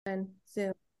And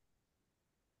so,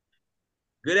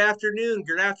 Good afternoon,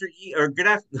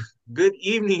 good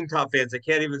evening, Top fans. I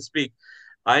can't even speak.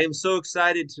 I am so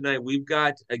excited tonight. We've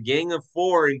got a gang of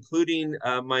four, including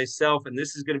myself, and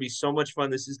this is going to be so much fun.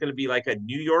 This is going to be like a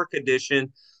New York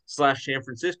edition slash San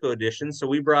Francisco edition. So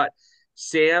we brought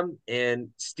Sam and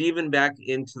Stephen back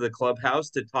into the clubhouse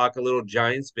to talk a little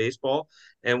Giants baseball,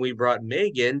 and we brought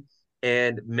Megan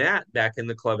and Matt back in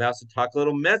the clubhouse to talk a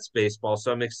little Mets baseball.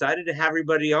 So I'm excited to have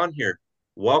everybody on here.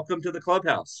 Welcome to the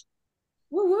clubhouse.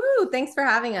 woo-hoo, thanks for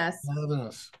having us. Having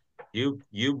us. You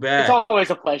It's bet. always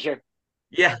a pleasure.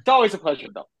 Yeah, It's always a pleasure,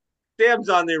 though. Sam's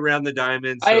on there around the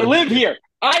diamond. I So live here.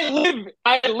 I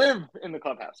live in the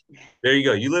clubhouse. there you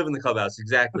go. You live in the clubhouse.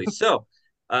 Exactly. So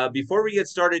before we get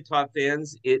started, top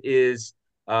fans, it is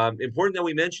important that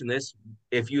we mention this.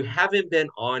 If you haven't been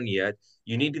on yet,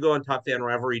 you need to go on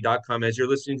topfanrivalry.com as you're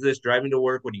listening to this, driving to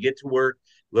work. When you get to work,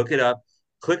 look it up.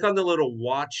 Click on the little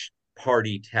watch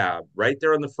party tab right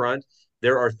there on the front.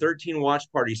 There are 13 watch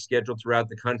parties scheduled throughout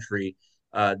the country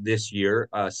this year,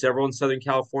 several in Southern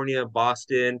California,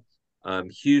 Boston,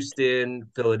 Houston,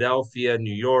 Philadelphia,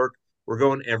 New York. We're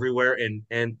going everywhere,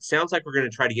 and sounds like we're going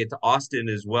to try to get to Austin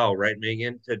as well, right,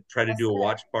 Megan? To try to Yes, do a sir.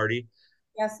 watch party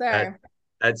Yes, at sir.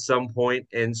 at some point.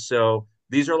 And so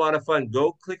these are a lot of fun.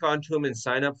 Go click onto them and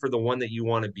sign up for the one that you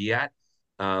want to be at.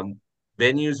 Um,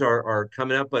 Venues are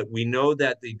coming up, but we know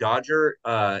that the Dodger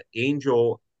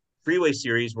Angel Freeway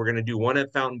Series, we're going to do one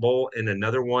at Fountain Bowl and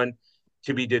another one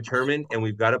to be determined. And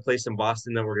we've got a place in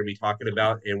Boston that we're going to be talking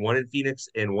about, and one in Phoenix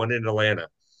and one in Atlanta.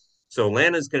 So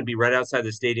Atlanta is going to be right outside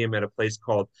the stadium at a place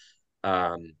called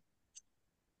um,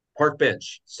 Park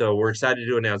Bench. So we're excited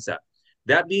to announce that.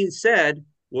 That being said,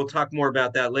 we'll talk more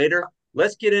about that later.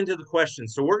 Let's get into the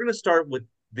questions. So we're going to start with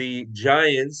the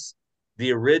Giants,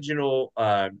 the original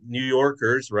New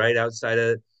Yorkers, right outside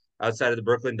of the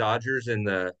Brooklyn Dodgers and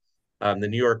the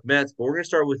New York Mets. But we're going to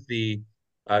start with the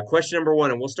question number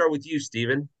one, and we'll start with you,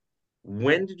 Stephen.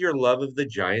 When did your love of the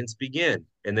Giants begin?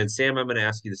 And then Sam, I'm going to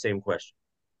ask you the same question.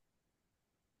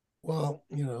 Well,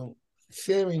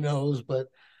 Sammy knows, but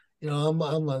I'm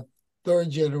a third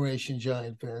generation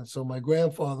Giant fan. So my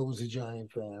grandfather was a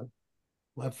Giant fan.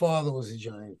 My father was a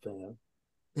Giant fan.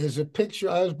 There's a picture.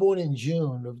 I was born in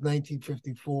June of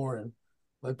 1954, and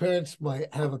my parents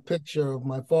might have a picture of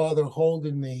my father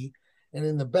holding me, and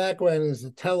in the background is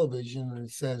a television, and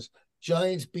it says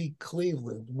Giants beat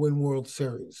Cleveland, win World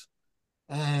Series,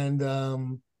 and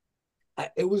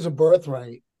it was a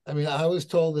birthright. I mean, I was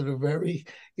told at a very,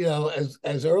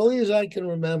 as early as I can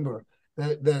remember,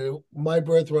 my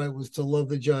birthright was to love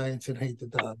the Giants and hate the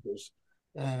Dodgers,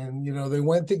 and they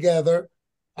went together,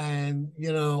 and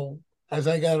as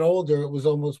I got older, it was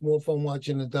almost more fun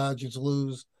watching the Dodgers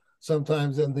lose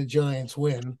sometimes than the Giants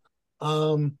win.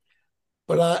 Um,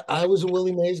 but I was a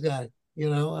Willie Mays guy.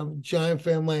 I'm a Giant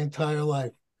fan my entire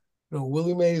life.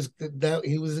 Willie Mays, that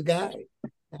he was a guy,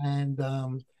 and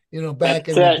back That's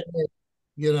in the it.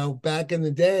 day, back in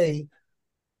the day,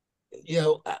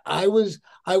 I was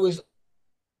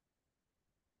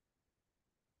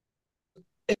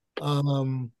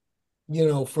um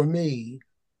for me,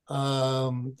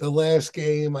 the last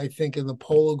game I think in the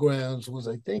Polo Grounds was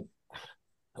I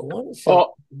want to say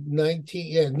Oh,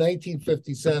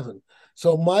 1957.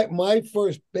 So my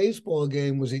first baseball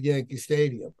game was at Yankee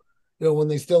Stadium. When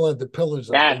they still had the pillars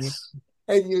up, and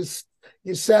that's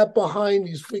you sat behind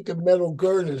these freaking metal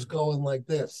girders going like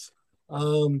this.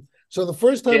 So the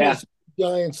first time I yeah. saw the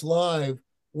Giants live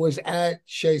was at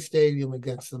Shea Stadium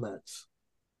against the Mets.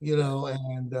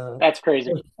 And That's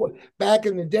crazy. back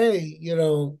in the day,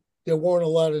 there weren't a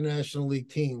lot of National League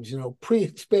teams.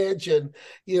 Pre-expansion,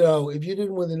 if you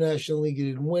didn't win the National League, you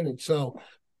didn't win it. So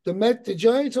the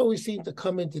Giants always seem to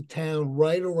come into town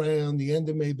right around the end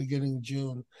of May, beginning of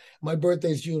June. My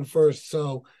birthday's June 1st,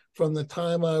 so from the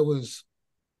time I was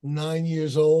 9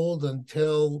 years old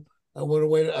until I went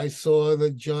away, I saw the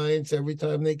Giants every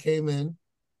time they came in.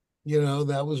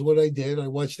 That was what I did. I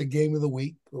watched the game of the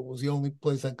week. It was the only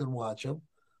place I could watch them.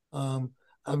 Um,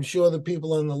 I'm sure the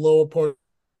people on the lower part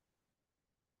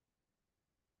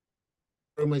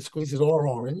of my screens is all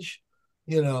orange,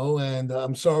 and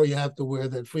I'm sorry you have to wear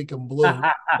that freaking blue.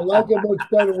 I like it much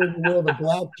better when you wear the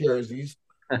black jerseys.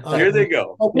 Here Um, they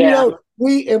go. but Yeah.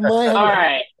 we in my All house,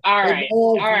 right. All in my right. house,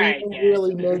 All we right, don't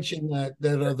really guys. mention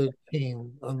that other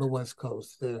team on the West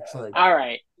Coast. It's like, All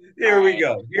right. All Here we right.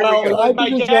 go. Here we Well, but go. I with my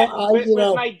think it's dad, I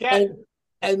with my dad.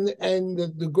 and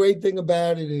the great thing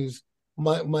about it is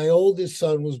my oldest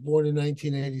son was born in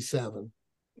 1987,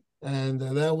 and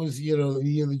that was the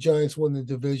year the Giants won the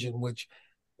division, which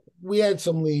we had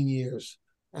some lean years.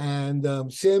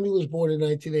 And Sammy was born in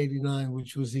 1989,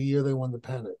 which was the year they won the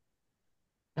pennant.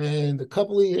 And a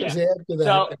couple of years Yeah. after that,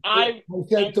 So I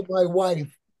said to my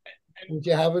wife, "Would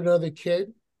you have another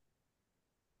kid?"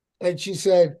 And she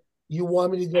said, "You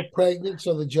want me to get pregnant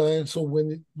so the Giants will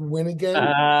win again?"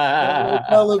 I'm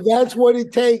like, "Well, if that's what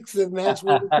it takes, then that's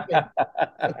what it takes."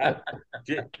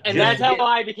 and Just that's to how get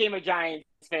I became a Giants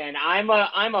fan. I'm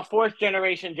a fourth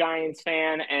generation Giants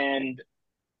fan, and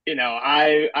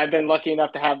I've been lucky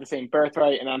enough to have the same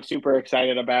birthright, and I'm super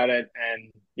excited about it.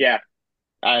 And yeah,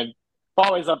 I've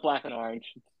always loved black and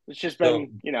orange. It's just so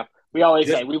been, we always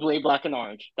just say we believe black and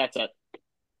orange. That's it.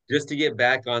 just to get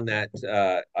back on that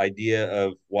idea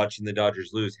of watching the Dodgers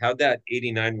lose, how'd that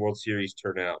 '89 World Series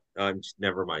turn out?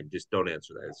 Never mind. Just don't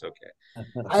answer that. It's okay.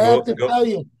 I Go have to go. tell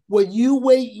you, when you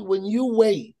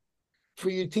wait for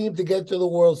your team to get to the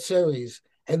World Series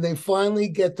and they finally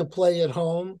get to play at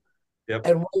home Yep.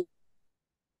 and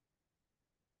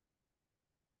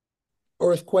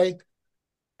earthquake,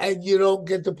 and you don't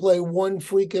get to play one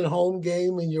freaking home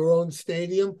game in your own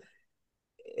stadium,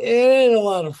 it ain't a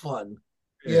lot of fun.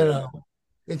 You know,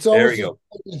 it's There we almost go.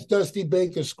 as Dusty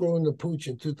Baker screwing the pooch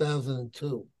in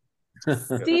 2002.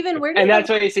 Stephen, where do And you live? that's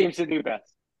what he seems to do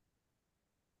best.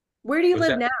 Where do you What's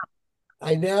live that? now?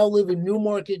 I now live in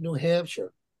Newmarket, New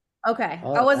Hampshire. Okay. I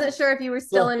Oh, wasn't sure if you were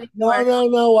still No, in New no, York. no,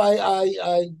 no.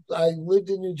 I lived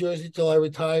in New Jersey till I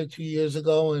retired 2 years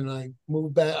ago, and I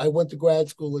moved back. I went to grad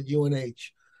school at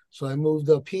UNH, so I moved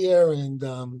up here, and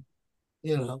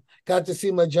got to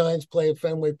see my Giants play at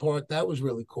Fenway Park. That was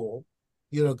really cool.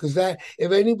 Because that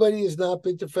if anybody has not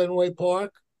been to Fenway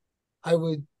Park, I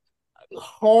would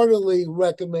heartily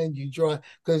recommend you drive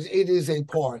because it is a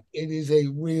park. It is a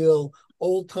real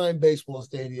old time baseball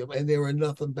stadium, and there are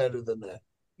nothing better than that.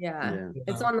 Yeah. yeah.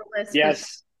 It's on the list for sure.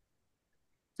 Yes.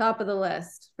 Top of the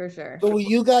list for sure. So were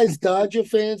you guys Dodger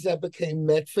fans that became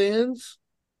Met fans?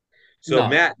 So No.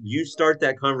 Matt, you start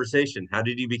that conversation. How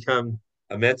did you become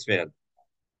a Mets fan?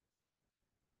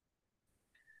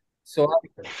 So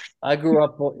I grew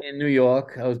up in New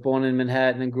York. I was born in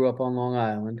Manhattan and grew up on Long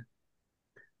Island.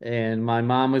 And my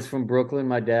mom was from Brooklyn.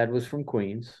 My dad was from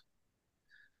Queens.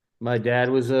 My dad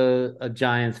was a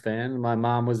Giants fan. My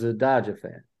mom was a Dodger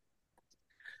fan.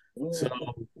 So,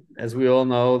 as we all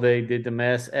know, they did the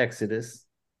mass exodus.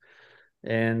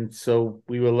 And so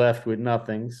we were left with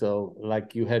nothing. So,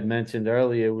 like you had mentioned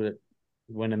earlier,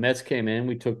 when the Mets came in,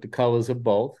 we took the colors of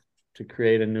both to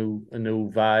create a new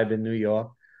vibe in New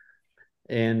York.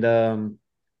 And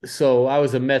so I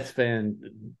was a Mets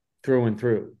fan through and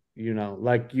through,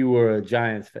 like you were a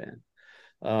Giants fan.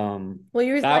 Well,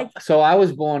 yours like So I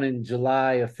was born in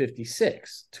July of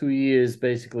 '56, 2 years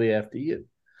basically after you.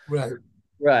 Right.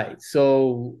 Right.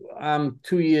 So I'm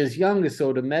 2 years younger.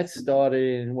 So the Mets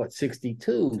started in what,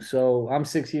 '62. So I'm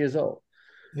 6 years old.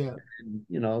 Yeah.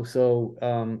 So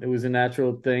it was a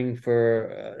natural thing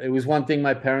it was one thing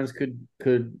my parents could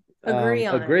agree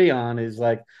on it. agree on is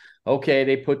like, okay,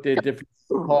 they put their different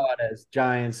apart as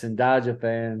Giants and Dodger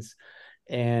fans,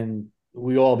 and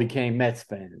we all became Mets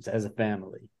fans as a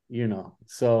family.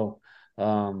 So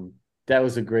that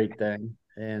was a great thing.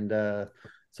 And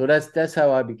so that's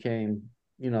how I became,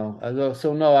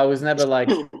 so no, I was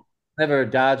never a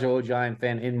Dodger or Giant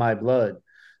fan in my blood.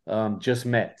 Just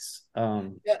Mets.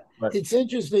 Yeah. But It's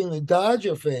interesting. The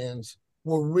Dodger fans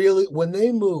were really when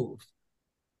they moved,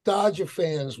 Dodger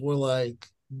fans were like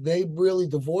they really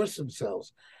divorced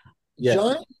themselves. yeah,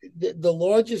 Giant, the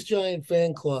largest Giant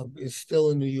fan club is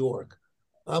still in New York.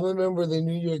 I'm a member of the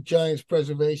New York Giants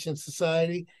Preservation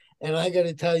Society, and I got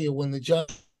to tell you, when the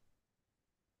Giants,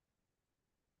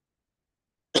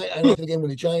 I don't the game when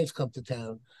the Giants come to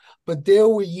town, but there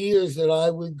were years that I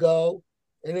would go,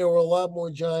 and there were a lot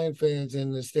more Giant fans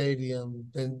in the stadium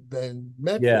than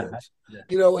Met yeah, fans. yeah.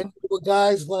 And there were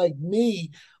guys like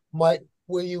me,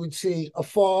 where you would see a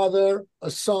father,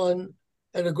 a son,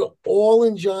 and all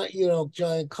in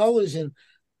giant colors. And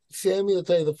Sammy will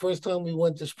tell you the first time we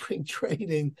went to spring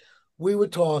training, we were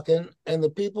talking, and the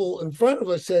people in front of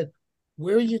us said,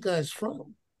 "Where are you guys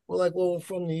from?" We're like, "Well, we're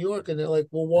from New York." And they're like,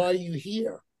 "Well, why are you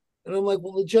here?" And I'm like,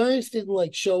 "Well, the Giants didn't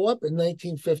like show up in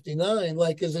 1959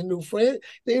 like as a new friend.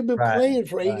 They had been Right, playing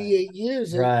for right, 88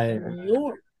 years right. in New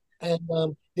York, and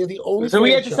they're the only So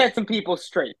we had to franchise, set some people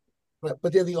straight.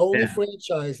 but they're the only Yeah,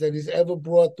 franchise that has ever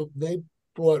they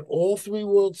brought all three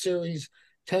World Series,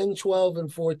 10, 12,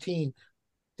 and 14.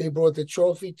 They brought the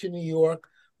trophy to New York.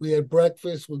 We had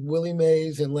breakfast with Willie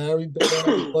Mays and Larry Bird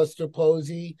and Buster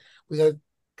Posey. We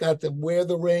got to wear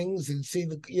the rings and see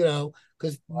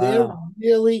because they're wow.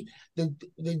 really the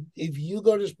if you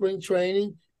go to spring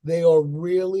training, they are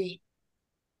really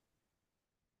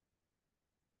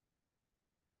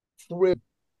thrilled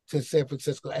to San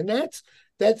Francisco, and that's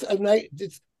a night.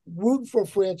 It's root for a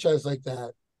franchise like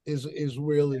that is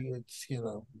really, it's, you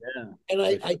know. Yeah. And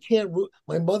I can't root.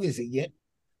 My mother's a Yankee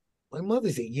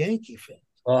fan.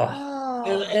 Oh.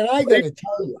 And I got to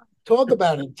tell you, talk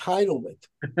about entitlement.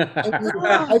 I mean,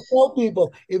 I tell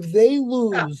people, if they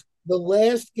lose the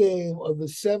last game of the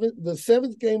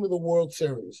seventh game of the World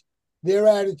Series, their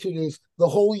attitude is the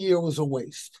whole year was a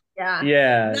waste. Yeah.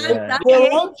 Yeah.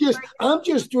 Well, I'm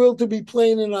just thrilled to be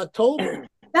playing in October.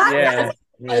 Yeah.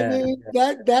 I mean,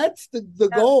 that's the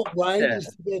goal, right? Yeah. Is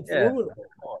to get through it.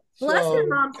 Bless your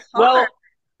mom's heart.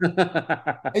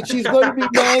 And she's going to be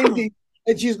 90.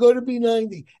 And she's going to be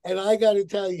 90. And I got to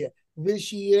tell you,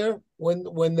 this year,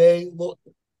 when they look,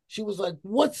 she was like,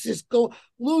 "What's this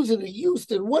losing to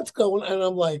Houston? What's going?" And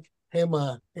I'm like, "Hey,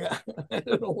 Ma, yeah, I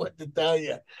don't know what to tell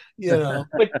you." You know,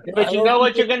 but you know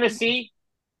what you're going to see?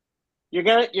 You're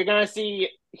gonna see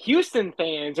Houston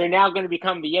fans are now going to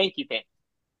become the Yankee fans,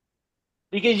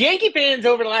 because Yankee fans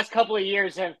over the last couple of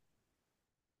years have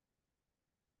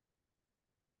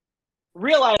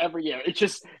realized every year it's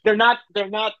just they're not the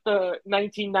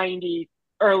 1990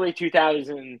 early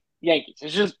 2000 Yankees.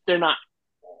 It's just they're not,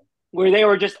 where they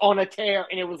were just on a tear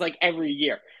and it was like every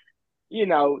year. You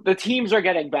know, the teams are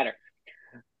getting better,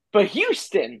 but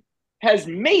Houston has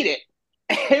made it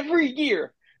every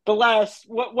year. The last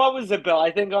what was it, Bill? I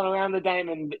think on Around the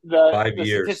Diamond, the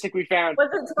statistic we found.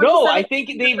 No, I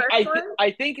think they've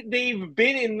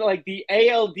been in like the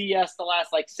ALDS the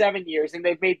last like 7 years, and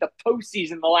they've made the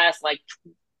postseason the last like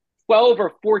 12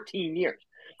 or 14 years.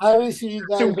 Obviously, you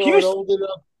guys aren't old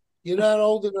enough. You're not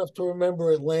old enough to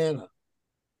remember Atlanta.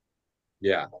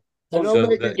 Yeah. I know.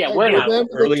 We're not.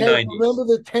 Early 90s. Remember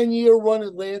the 10-year run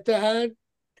Atlanta had?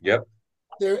 Yep.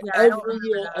 They're every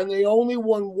year, and they only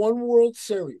won one World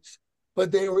Series,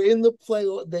 but they were in the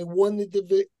playoff. They won the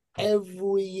division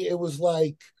every year. It was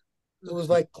like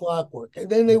clockwork.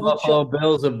 And then they were Buffalo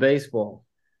Bills of baseball.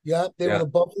 Yeah, they were the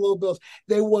Buffalo Bills.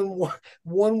 They won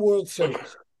one World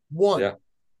Series. One.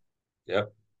 Yeah.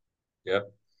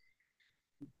 Yep.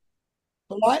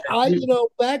 But I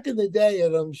back in the day,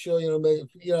 and I'm sure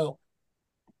if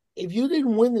you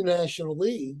didn't win the National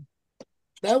League,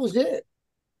 that was it.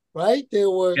 Right? There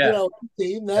were,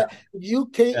 team that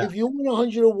if you won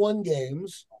 101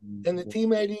 games and the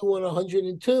team had you won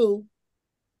 102,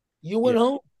 you went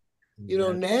home.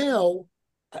 Now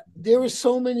there are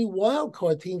so many wild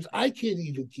card teams, I can't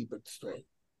even keep it straight.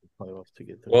 Well,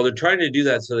 they're trying to do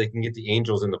that so they can get the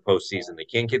Angels in the postseason. They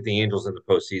can't get the Angels in the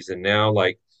postseason now.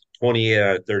 Like 28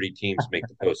 out of 30 teams make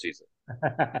the postseason.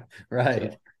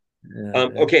 Right.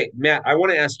 So, okay, Matt, I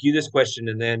want to ask you this question,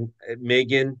 and then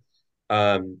Megan.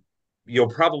 You'll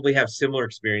probably have similar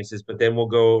experiences, but then we'll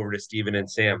go over to Stephen and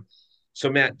Sam. So,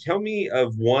 Matt, tell me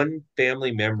of one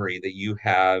family memory that you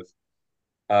have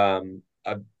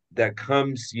that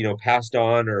comes, passed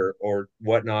on or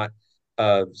whatnot,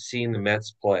 of seeing the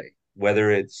Mets play, whether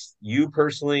it's you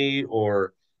personally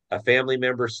or a family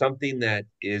member, something that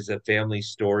is a family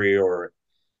story or,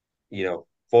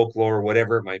 folklore,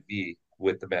 whatever it might be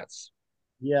with the Mets.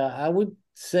 Yeah, I would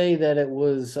say that it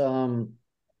was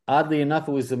oddly enough,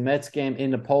 it was the Mets game in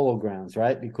the Polo Grounds,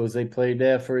 right? Because they played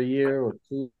there for a year or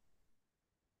two.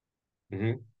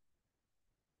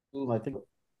 Mm-hmm. I think,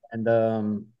 and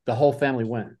the whole family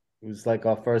went. It was like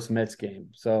our first Mets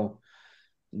game, so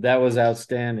that was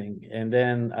outstanding. And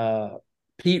then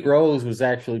Pete Rose was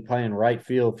actually playing right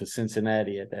field for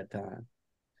Cincinnati at that time.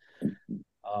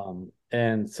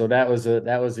 And so that was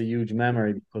a huge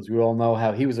memory, because we all know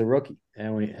how he was a rookie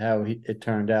and it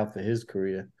turned out for his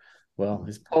career. Well,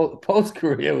 his post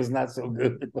career was not so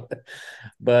good,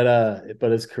 but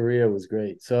his career was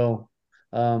great. So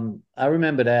I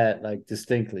remember that like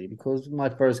distinctly, because my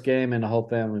first game and the whole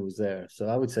family was there. So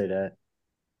I would say that.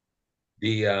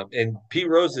 And Pete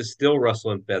Rose is still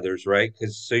rustling feathers, right?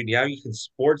 Because so now you can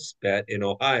sports bet in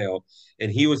Ohio,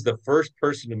 and he was the first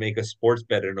person to make a sports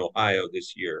bet in Ohio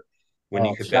this year when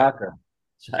you could shocker.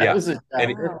 Bet.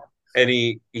 Yeah, and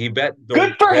he bet.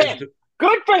 Good for him.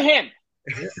 Good for him.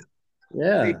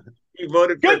 Yeah, he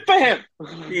voted. Good for him.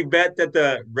 He bet that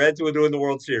the Reds would win the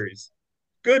World Series.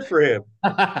 Good for him.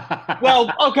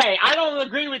 Well, okay, I don't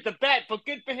agree with the bet, but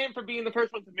good for him for being the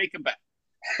first one to make a bet.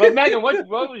 But Megan, what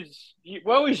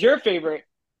was your favorite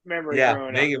memory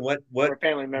growing Megan, up? what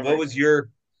family memory? What was your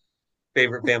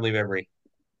favorite family memory?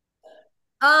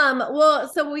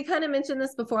 Well, so we kind of mentioned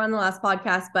this before on the last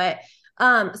podcast, but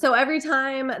so every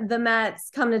time the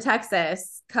Mets come to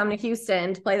Texas, come to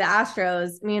Houston to play the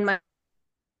Astros, me and my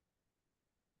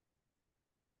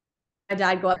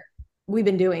dad go up. We've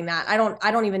been doing that.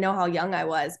 I don't even know how young I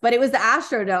was, but it was the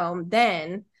Astrodome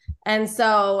then. And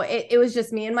so it was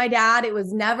just me and my dad. It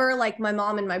was never like my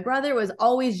mom and my brother. It was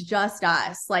always just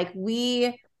us. Like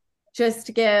we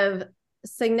just give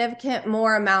significant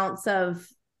more amounts of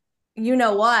you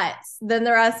know what than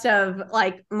the rest of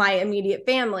like my immediate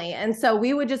family. And so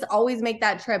we would just always make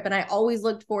that trip. And I always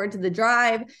looked forward to the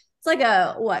drive. It's like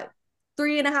a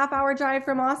 3.5 hour drive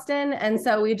from Austin. And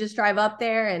so we just drive up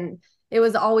there, and it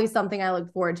was always something I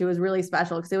looked forward to. It was really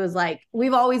special because it was like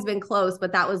we've always been close,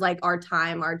 but that was like our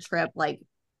time, our trip, like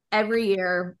every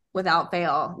year without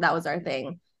fail. That was our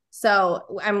thing.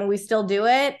 So I mean, we still do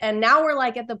it. And now we're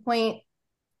like at the point,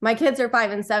 my kids are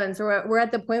 5 and 7. So we're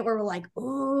at the point where we're like,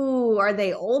 ooh, are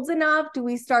they old enough? Do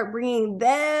we start bringing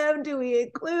them? Do we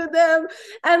include them?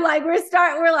 And like,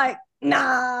 we're like,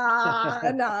 nah,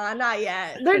 not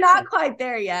yet. They're not quite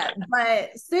there yet,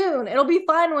 but soon it'll be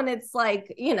fun when it's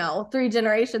like, 3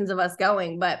 generations of us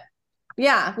going. But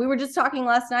yeah, we were just talking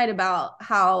last night about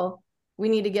how we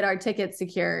need to get our tickets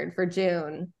secured for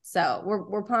June. So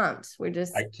we're pumped.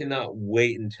 I cannot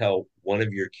wait until one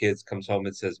of your kids comes home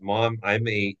and says, Mom, I'm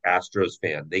a Astros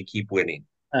fan. They keep winning.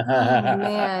 Oh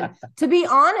man. To be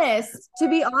honest,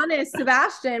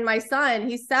 Sebastian, my son,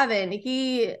 he's 7.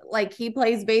 He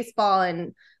plays baseball,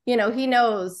 and he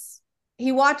knows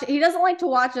he doesn't like to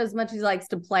watch as much as he likes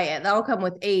to play it. That'll come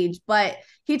with age. But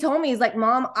he told me, he's like,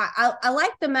 Mom, I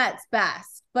like the Mets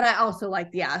best, but I also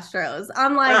like the Astros.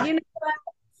 I'm like,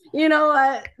 you know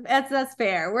what? That's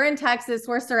fair. We're in Texas.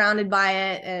 We're surrounded by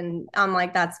it. And I'm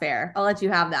like, that's fair. I'll let you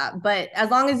have that. But as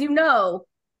long as you know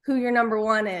who your number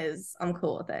one is, I'm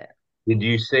cool with it. Did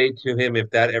you say to him, if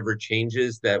that ever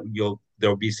changes, that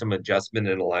there'll be some adjustment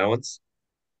and allowance?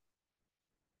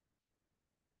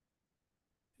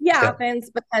 Yeah,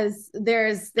 happens because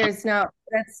there's no,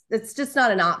 it's just not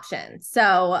an option.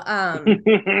 So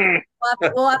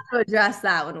we'll have to address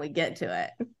that when we get to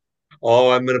it.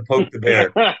 Oh, I'm going to poke the bear.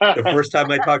 The first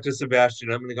time I talk to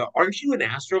Sebastian, I'm going to go, aren't you an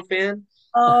Astro fan?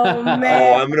 Oh,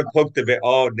 man. Oh, I'm going to poke the bear.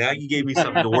 Oh, now you gave me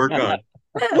something to work on.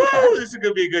 Woo, this is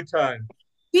going to be a good time.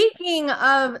 Speaking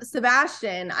of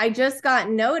Sebastian, I just got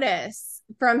notice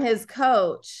from his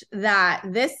coach that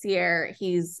this year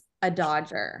he's a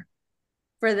Dodger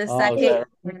for the second year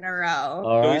in a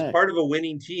row. So he's part of a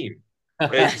winning team.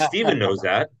 Stephen knows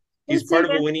that. He's part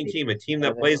of a winning team, a team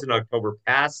that plays in October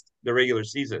past the regular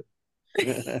season.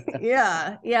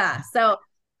 Yeah. So,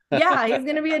 yeah, he's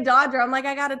going to be a Dodger. I'm like,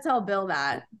 I got to tell Bill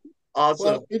that. Awesome.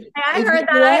 Well, I heard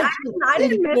that. I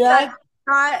didn't miss that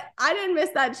shot. I didn't miss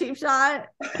that cheap shot.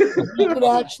 If you could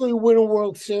actually win a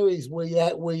World Series where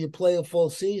you play a full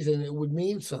season, it would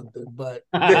mean something. But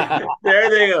there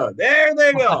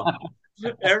they go.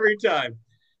 Every time.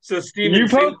 So, Stephen,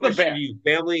 same question to you.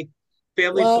 Family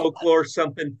folklore,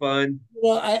 something fun.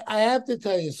 Well, I have to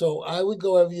tell you, so I would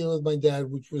go every year with my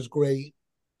dad, which was great.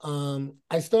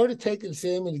 I started taking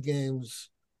Sammy to games,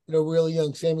 really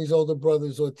young. Sammy's older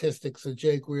brother's autistic, so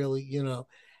Jake really,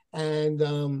 and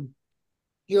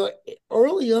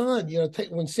early on,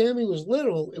 when Sammy was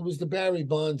little, it was the Barry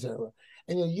Bonds era.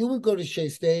 And you would go to Shea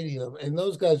Stadium, and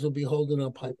those guys would be holding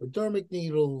up hypodermic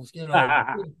needles,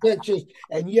 pictures,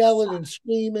 and yelling and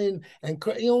screaming. And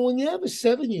when you have a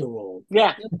 7-year-old,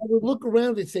 I would look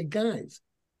around and say, "Guys,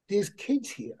 there's kids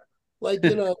here. Like,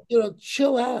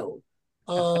 chill out."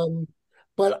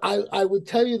 But I would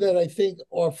tell you that I think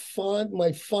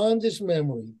my fondest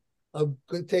memory of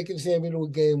taking Sammy to a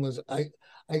game was I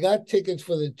got tickets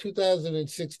for the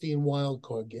 2016 wild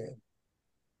card game,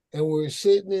 and we were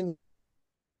sitting in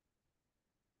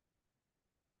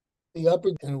the upper,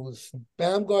 and it was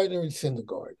Baumgartner and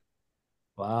Syndergaard.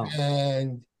 Wow.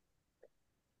 And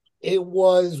it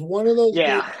was one of those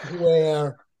games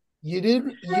where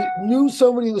you knew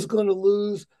somebody was going to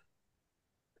lose,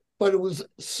 but it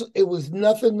was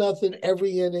nothing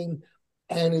every inning.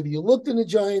 And if you looked in the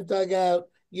Giant dugout,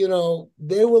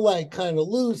 they were like kind of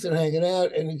loose and hanging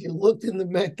out. And if you looked in the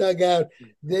Met dugout,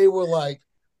 they were like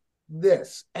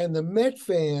this. And the Met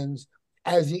fans,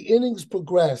 as the innings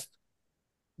progressed,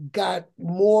 got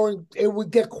more, it would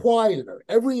get quieter.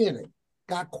 Every inning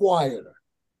got quieter.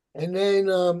 And then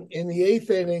in the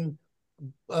 8th inning,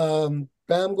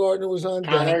 Baumgartner was on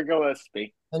deck.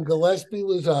 Gillespie. And Gillespie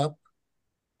was up.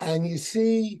 And you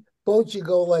see Bochy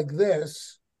go like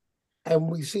this.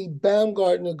 And we see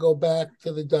Baumgartner go back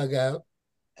to the dugout.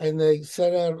 And they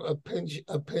set out a pinch.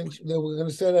 They were going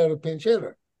to set out a pinch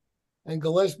hitter. And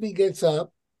Gillespie gets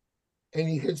up and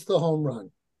he hits the home run.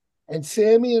 And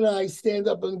Sammy and I stand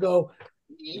up and go,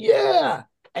 yeah.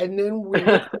 And then we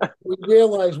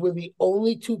realize we're the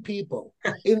only 2 people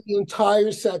in the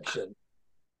entire section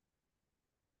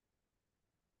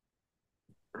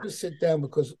to sit down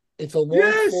because it's a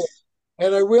long floor.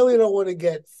 and I really don't want to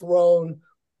get thrown,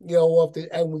 off the.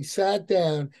 And we sat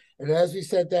down, and as we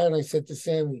sat down, I said to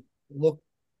Sammy, look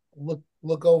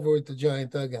over at the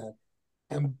Giant dugout,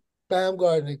 and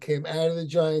Baumgartner came out of the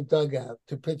Giant dugout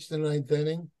to pitch the ninth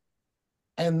inning,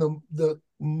 and the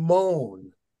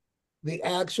moan, the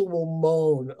actual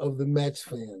moan of the Mets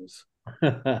fans.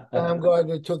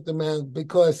 Baumgartner took the mound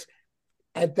because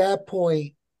at that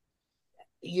point,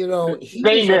 he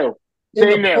They knew.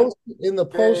 In the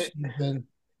postseason,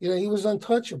 he was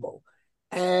untouchable.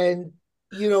 And,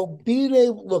 being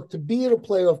able, to be in a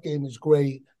playoff game is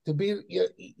great. To be, you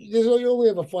only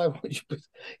have a 500,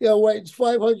 it's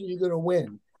 500, you're going to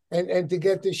win. And to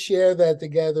get to share that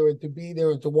together and to be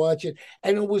there and to watch it.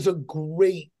 And it was a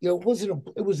great, it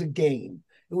was a game.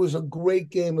 It was a great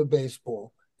game of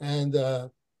baseball. And,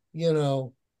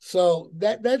 so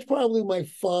that's probably my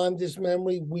fondest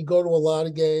memory. We go to a lot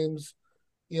of games.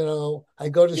 I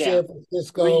go to San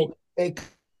Francisco. They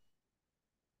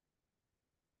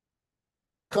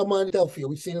come on Philadelphia.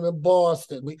 We've seen them in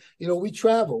Boston. We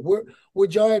travel. We're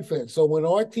Giant fans. So when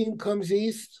our team comes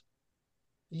east,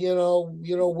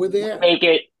 we're there. Make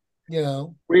it.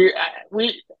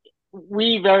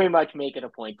 We very much make it a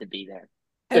point to be there.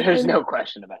 There's no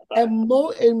question about that. And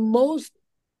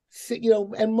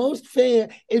most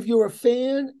fans, if you're a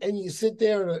fan and you sit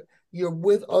there and you're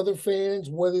with other fans,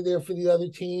 whether they're for the other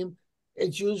team,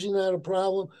 it's usually not a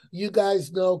problem. You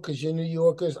guys know, because you're New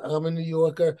Yorkers, I'm a New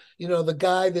Yorker, the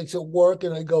guy that's at work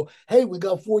and I go, hey, we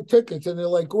got 4 tickets. And they're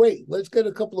like, great, let's get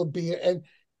a couple of beer. And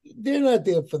they're not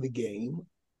there for the game,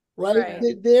 right?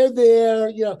 They're there,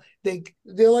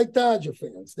 they're like Dodger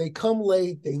fans. They come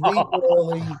late, they leave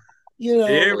early,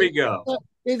 Here we go.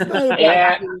 It's not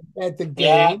about at the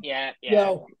game. Yeah.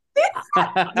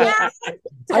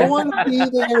 I want to be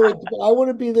there. I want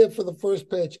to be there for the first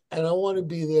pitch, and I want to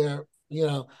be there.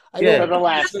 I know for the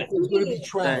last. It's going to be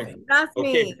traffic. That's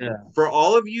me. Okay, for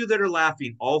all of you that are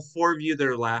laughing, all 4 of you that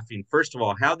are laughing, first of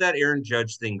all, how'd that Aaron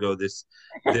Judge thing go this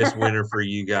winter for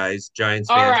you guys, Giants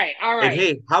fans? All right. And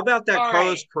hey, how about that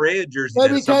Carlos Correa jersey?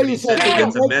 Let me tell you something.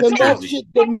 Against a Mets jersey?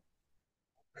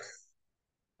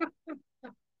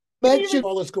 Mention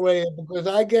Carlos Correa, because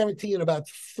I guarantee in about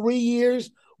 3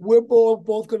 years we're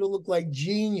both going to look like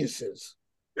geniuses.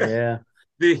 Yeah,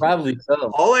 probably so.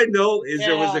 All I know is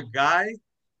there was a guy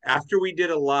after we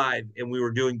did a live and we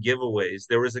were doing giveaways.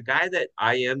 There was a guy that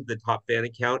IM'd the Top Fan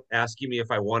account asking me if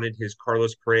I wanted his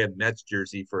Carlos Correa Mets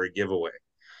jersey for a giveaway.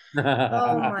 Oh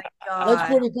my God! Let's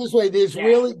put it this way: there's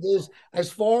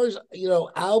as far as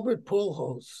Albert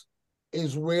Pujols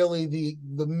is really the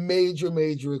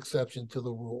major exception to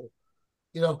the rule.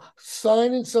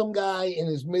 Signing some guy in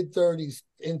his mid-30s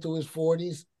into his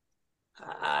 40s,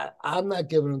 I'm not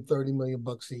giving him $30 million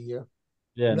a year.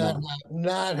 Yeah,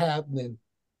 not happening.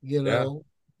 Yeah.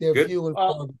 They're Good. few and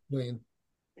far between.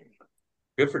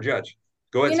 Good for Judge.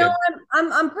 Go ahead, Sam.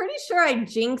 I'm pretty sure I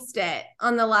jinxed it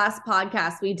on the last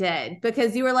podcast we did,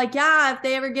 because you were like, yeah, if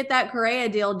they ever get that Correa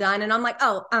deal done, and I'm like,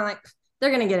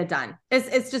 they're gonna get it done.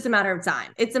 It's just a matter of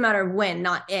time. It's a matter of when,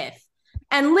 not if.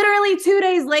 And literally 2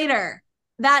 days later,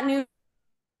 that news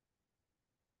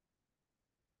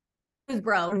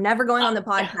broke. I'm never going on the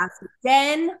podcast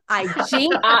again. I jinxed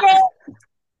it.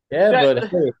 Yeah, but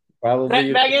hey,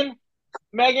 probably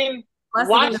Megan,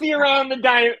 watch the Around the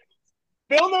Diamond.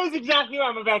 Phil knows exactly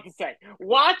what I'm about to say.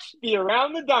 Watch the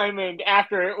Around the Diamond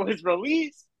after it was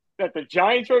released that the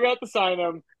Giants were about to sign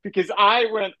him, because I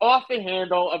went off the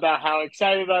handle about how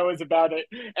excited I was about it.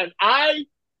 And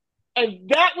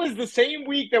that was the same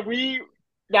week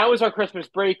that was our Christmas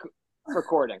break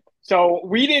recording. So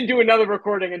we didn't do another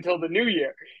recording until the new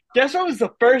year. Guess what was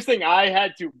the first thing I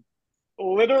had to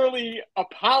literally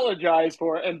apologize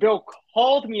for? And Bill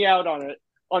called me out on it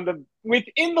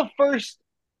within the first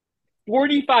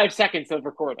 45 seconds of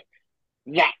recording.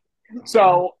 Yeah.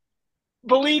 So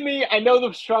believe me, I know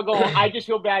the struggle. I just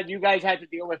feel bad you guys had to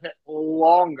deal with it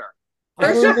longer.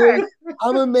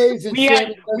 I'm amazed. We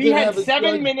had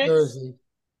 7 minutes. Jersey.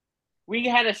 We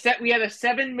had a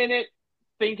 7-minute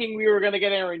thinking we were going to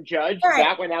get Aaron Judge. Right.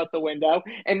 That went out the window.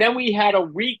 And then we had a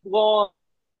week-long.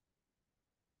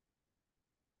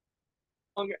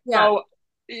 Yeah. So,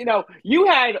 you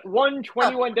had one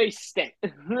 21-day stint.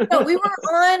 No, we were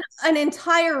on an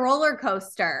entire roller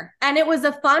coaster, and it was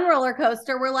a fun roller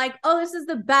coaster. We're like, oh, this is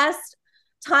the best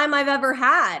time I've ever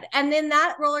had. And then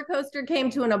that roller coaster came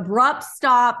to an abrupt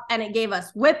stop, and it gave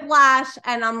us whiplash.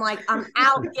 And I'm like, I'm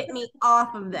out. Get me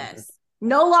off of this.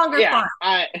 No longer fun.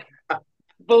 I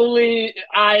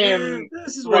am.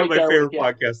 This is one of my favorite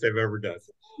podcasts I've ever done. This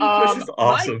is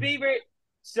awesome.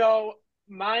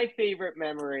 My favorite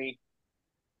memory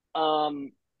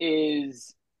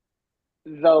is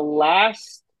the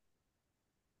last.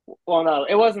 Well, no,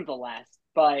 it wasn't the last,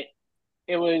 but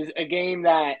it was a game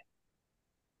that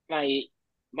my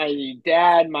my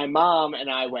dad, my mom, and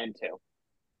I went to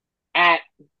at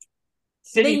The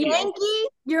City Field. Yankee?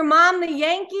 Your mom, the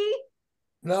Yankee?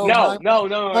 No, No, no, no,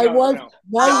 no, my no, wife, no.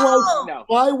 Oh, No.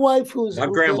 my wife, who My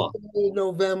grandma. birthday in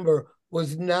November,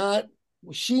 was not.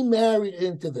 She married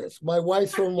into this. My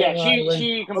wife's from Yeah, Long Island,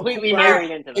 she of completely course, married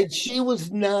into and this. she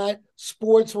was not.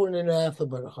 Sports were an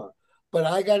anathema to her. But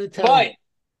I got to tell But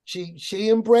you, she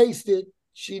embraced it.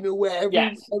 She knew where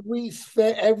yes,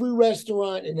 every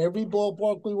restaurant and every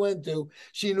ballpark we went to.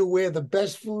 She knew where the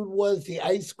best food was, the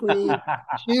ice cream.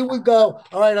 She would go,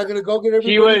 all right, I'm gonna go get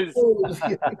she everybody was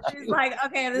food. she's like,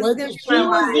 okay, this is Went gonna to be my she was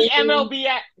life. the Stadium. MLB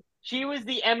at she was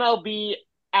the MLB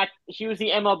at she was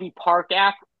the MLB Park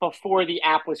app before the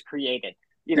app was created.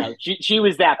 You know, she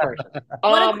was that person.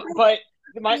 What a But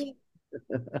my queen.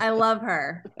 I love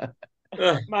her.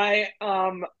 my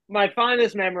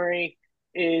fondest memory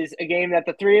is a game that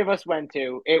the three of us went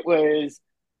to. It was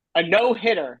a no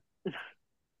hitter.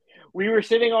 We were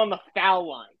sitting on the foul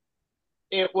line.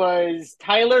 It was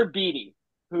Tyler Beatty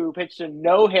who pitched a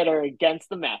no hitter against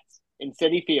the Mets in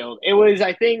Citi Field. It was,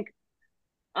 I think,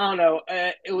 I don't know.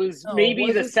 It was No, it maybe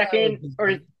the wasn't Tyler second or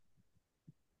Beatty.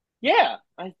 yeah.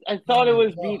 I thought it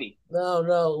was Beatty. No,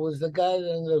 it was the guy that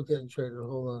ended up getting traded.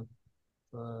 Hold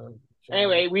on.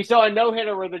 Anyway, we saw a no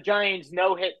hitter where the Giants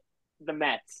no hit the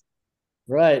Mets.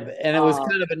 Right. And it was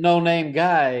kind of a no-name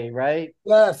guy, right?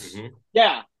 Yes. Mhm.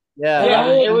 Yeah, Yeah. And yeah.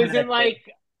 I- It was in like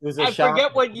It was a I shock.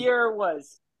 forget what year it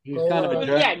was. He was kind of Hold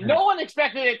a on. Yeah, draft. no one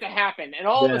expected it to happen, and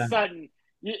all of Yeah. a sudden,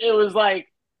 it was like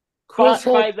Chris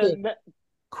by Heston. the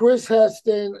Chris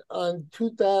Heston on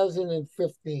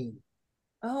 2015.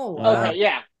 Oh, Wow. okay,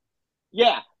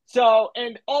 yeah. So,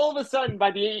 and all of a sudden,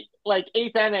 by the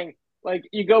eighth inning, like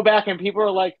you go back and people are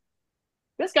like,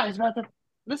 "This guy's about to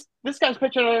this guy's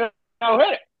pitching a no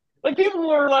hitter." Like people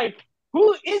were like,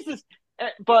 "Who is this?"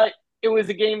 But it was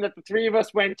a game that the three of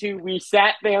us went to. We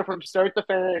sat there from start to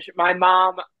finish. My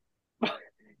mom,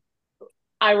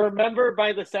 I remember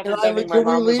by the seventh inning, my Can we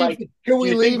mom was leave? like, Can "Do we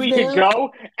you think leave we could now?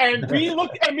 go?" And we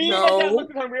looked, and me and my dad No.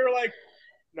 looked at him. We were like,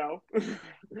 "No."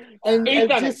 And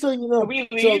Eighth inning. just so you Can know, we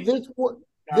so leave? No.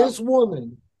 this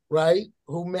woman, right,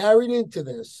 who married into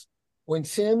this, when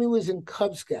Sammy was in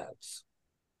Cub Scouts,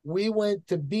 we went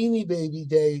to Beanie Baby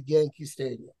Day at Yankee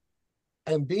Stadium.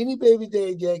 And Beanie Baby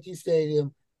Day at Yankee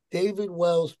Stadium, David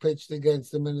Wells pitched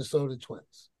against the Minnesota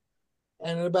Twins.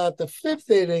 And in about the fifth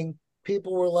inning,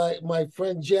 people were like, my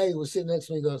friend Jay was sitting next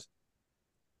to me, goes,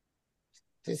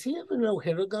 does he have a no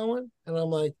hitter going? And I'm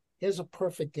like, he has a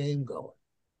perfect game going,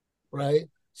 right?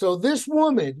 So this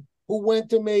woman who went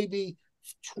to maybe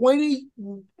 20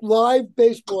 live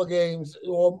baseball games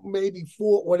or maybe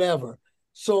four, whatever,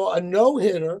 saw a no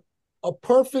hitter, a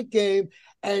perfect game.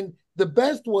 And the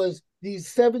best was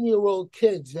these 7-year-old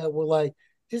kids that were like,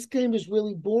 this game is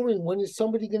really boring. When is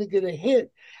somebody going to get a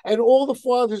hit? And all the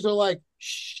fathers are like,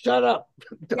 shut up.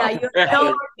 yeah, you have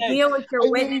no idea what you're I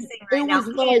mean, witnessing right it now. was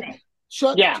like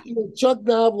Chuck, Yeah. Chuck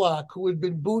Knobloch, who had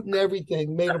been booting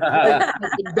everything, made a play at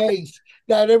second base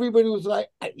that everybody was like,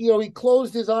 he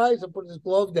closed his eyes and put his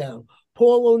glove down.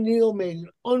 Paul O'Neill made an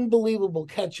unbelievable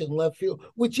catch in left field,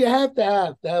 which you have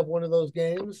to have one of those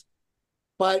games.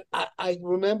 But I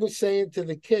remember saying to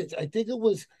the kids, I think it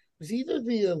was either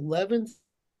the 11th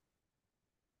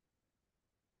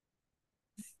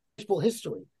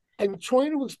history. I'm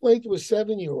trying to explain to a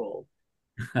 7-year-old,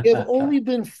 there have only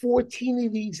been 14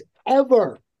 of these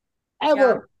ever.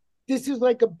 Yeah. This is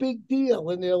like a big deal.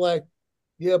 And they're like,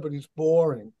 yeah, but it's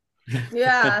boring.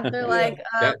 Yeah, they're like,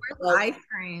 That- where's the ice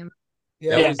cream?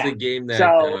 Yeah. That was the game that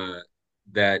So-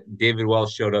 that David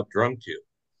Wells showed up drunk to.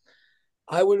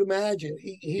 I would imagine.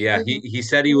 He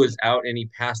said he was out and he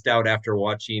passed out after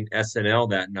watching SNL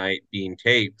that night being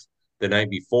taped the night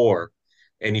before,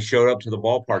 and he showed up to the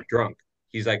ballpark drunk.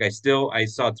 He's like, I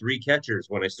saw three catchers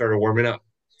when I started warming up.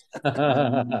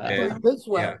 And, This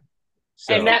way. yeah.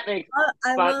 So And that makes,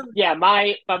 I but love. yeah,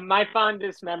 my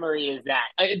fondest memory is that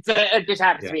it just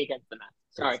happens to be against the Mets.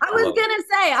 Sorry.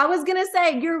 I was gonna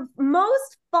say your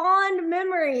most fond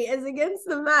memory is against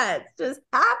the Mets. Just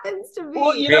happens to be.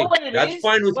 Well, you know what it that's is?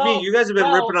 fine with Well, me. You guys have been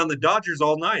well, ripping on the Dodgers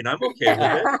all night. I'm okay with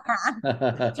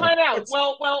it. time out.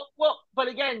 Well. But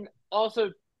again,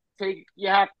 also you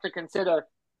have to consider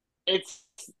it's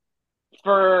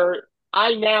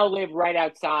I now live right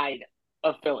outside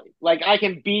of Philly. Like I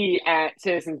can be at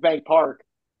Citizens Bank Park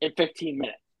in 15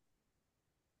 minutes,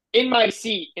 in my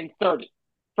seat in 30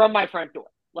 from my front door.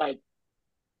 Like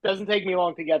doesn't take me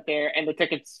long to get there, and the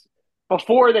tickets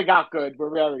before they got good were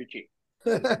very cheap.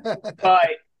 But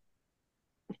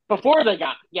before they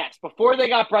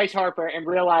got Bryce Harper and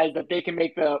realized that they can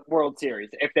make the World Series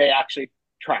if they actually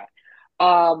try.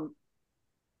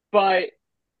 But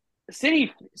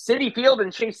City Field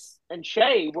and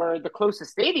Shea were the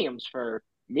closest stadiums for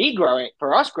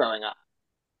us growing up.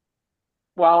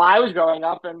 While I was growing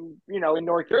up in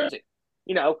North Jersey,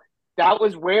 that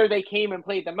was where they came and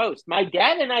played the most. My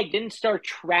dad and I didn't start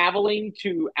traveling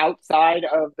to outside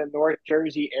of the North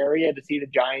Jersey area to see the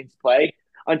Giants play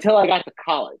until I got to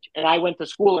college, and I went to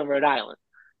school in Rhode Island.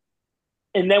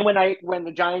 And then when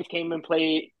the Giants came and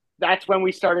played, that's when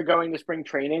we started going to spring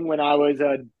training when I was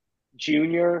a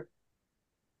junior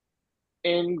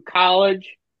in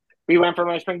college. We went for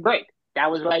my spring break. That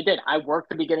was what I did. I worked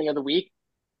the beginning of the week.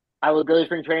 I would go to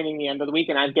spring training the end of the week,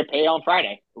 and I'd get paid on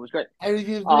Friday. It was good. And if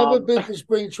you've never been to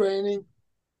spring training,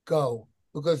 go,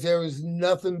 because there is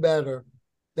nothing better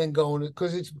than going,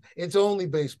 because it's only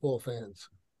baseball fans.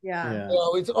 Yeah.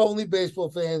 It's only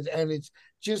baseball fans, and it's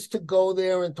just to go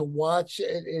there and to watch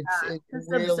it. It's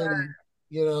really,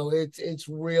 it's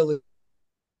really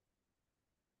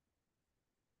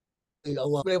a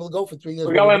lot. I've been able to go for 3 years.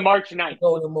 We're going March 9th.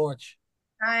 Going in March.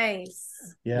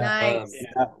 Nice. Yeah. Nice.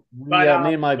 Me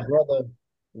and my brother,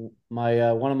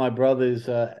 one of my brothers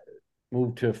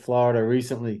moved to Florida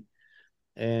recently.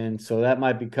 And so that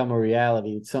might become a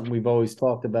reality. It's something we've always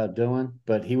talked about doing,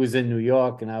 but he was in New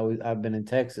York and I've been in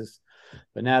Texas.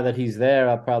 But now that he's there,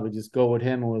 I'll probably just go with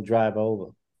him and we'll drive over.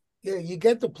 Yeah, you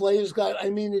get the players got. I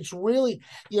mean, it's really,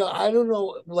 I don't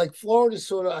know, like Florida's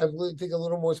sort of, I really think a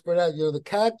little more spread out. The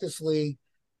Cactus League.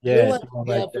 Yeah, like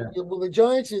the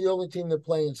Giants are the only team that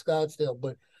play in Scottsdale,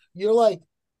 but you're like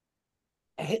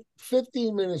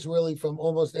 15 minutes really from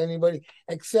almost anybody,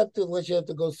 except unless you have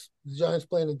to go. The Giants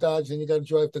playing the Dodgers, and you got to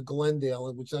drive to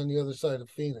Glendale, which is on the other side of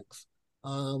Phoenix.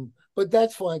 But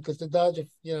that's fine because the Dodgers,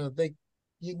 you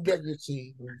can get your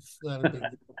seat. It's not a big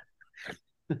deal.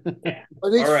 Yeah.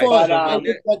 But it's fun. I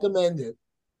would recommend it.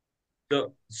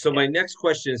 So my next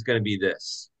question is going to be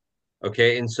this.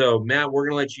 Okay, and so Matt, we're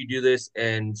gonna let you do this,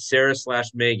 and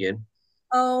Sarah/Megan.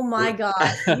 Oh my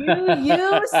gosh, you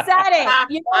said it.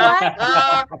 You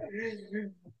know what?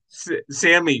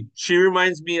 Sammy, she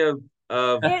reminds me of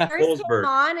Holzberg.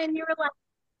 On, and you were like,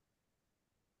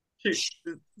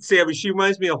 Sammy, she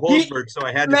reminds me of Holzberg, so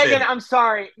I had to Megan, say. I'm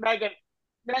sorry, Megan,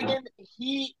 Megan,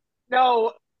 he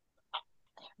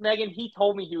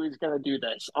told me he was going to do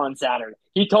this on Saturday.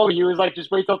 He told me, he was like, just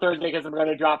wait till Thursday because I'm going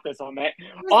to drop this on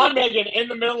Megan in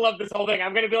the middle of this whole thing.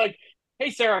 I'm going to be like,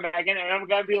 hey, Sarah, Megan. And I'm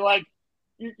going to be like,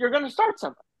 you're going to start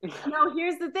something. No,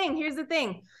 here's the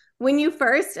thing. When you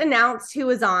first announced who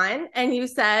was on and you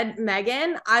said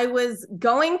Megan, I was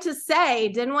going to say,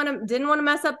 didn't want to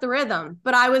mess up the rhythm,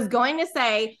 but I was going to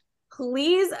say,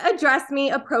 please address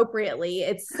me appropriately.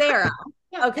 It's Sarah.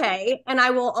 Okay. And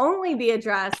I will only be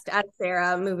addressed as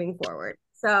Sarah moving forward.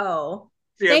 So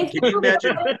Sam, thank you for putting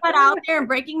that out there and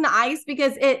breaking the ice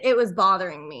because it was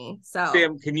bothering me. So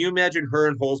Sam, can you imagine her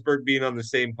and Holzberg being on the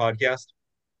same podcast?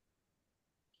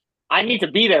 I need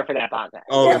to be there for that podcast.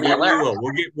 Oh, you will.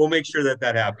 We'll make sure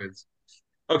that happens.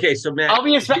 Okay, so Matt, I'll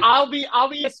be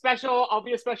a special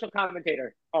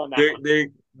commentator on that.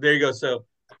 There you go.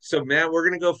 So Matt, we're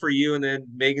gonna go for you, and then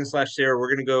Megan/Sarah,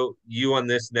 we're gonna go you on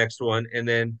this next one, and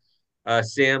then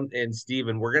Sam and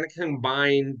Stephen, we're gonna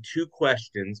combine two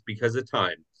questions because of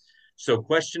time. So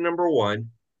question number one,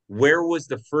 where was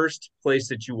the first place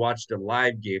that you watched a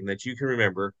live game that you can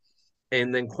remember?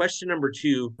 And then question number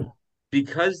two,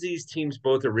 because these teams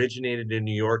both originated in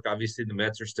New York, obviously the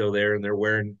Mets are still there and they're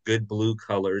wearing good blue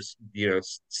colors.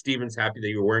 Stephen's happy that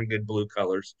you're wearing good blue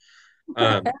colors.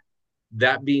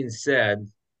 That being said,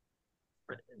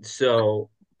 tell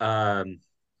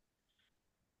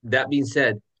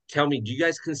me, do you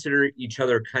guys consider each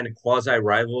other kind of quasi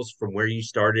rivals from where you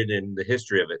started in the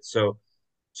history of it? So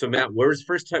Matt, where was the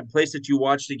first place that you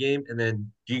watched the game? And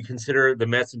then do you consider the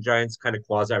Mets and Giants kind of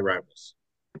quasi rivals?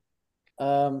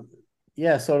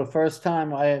 Yeah. So the first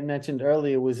time I had mentioned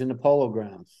earlier was in the Polo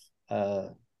Grounds,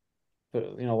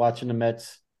 watching the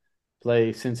Mets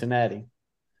play Cincinnati.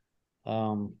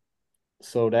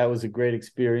 So that was a great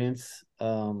experience.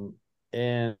 And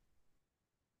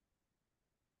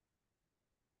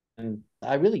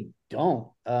I really don't.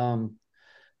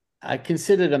 I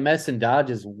consider the Mets and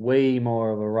Dodgers way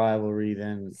more of a rivalry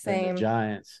than the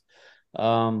Giants.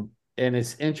 And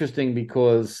it's interesting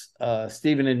because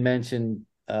Stephen had mentioned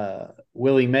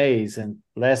Willie Mays, and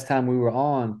last time we were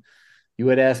on, you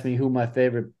had asked me who my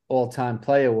favorite all-time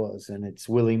player was, and it's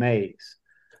Willie Mays.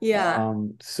 Yeah.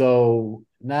 So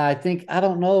now I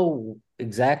don't know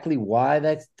exactly why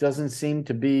that doesn't seem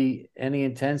to be any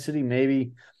intensity.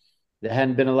 Maybe there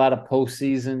hadn't been a lot of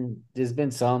postseason. There's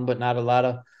been some, but not a lot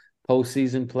of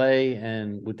postseason play.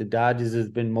 And with the Dodgers, there's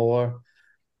been more.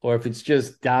 Or if it's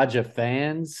just Dodger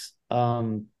fans,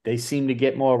 they seem to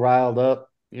get more riled up,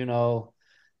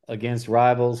 against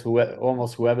rivals,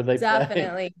 almost whoever they play.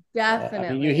 Definitely.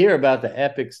 I mean, you hear about the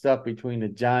epic stuff between the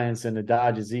Giants and the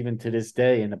Dodgers, even to this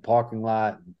day in the parking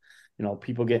lot.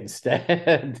 People getting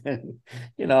stabbed, and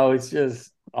it's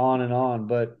just on and on.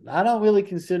 But I don't really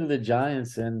consider the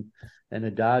Giants and the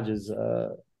Dodgers.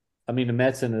 I mean, the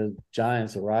Mets and the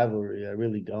Giants a rivalry. I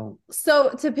really don't.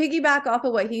 So to piggyback off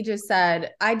of what he just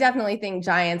said, I definitely think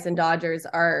Giants and Dodgers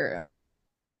are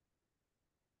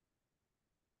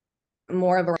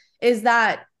more of a is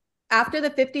that after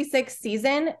the 56th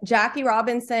season, Jackie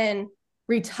Robinson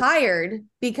retired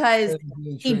because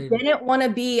he didn't want to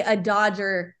be a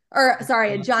Giant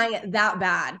that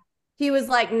bad. He was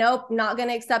like, nope, not going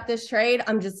to accept this trade.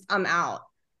 I'm out.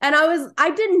 And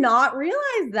I did not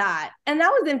realize that. And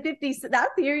that was in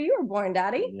that's the year you were born,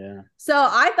 Daddy. Yeah. So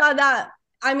I thought that,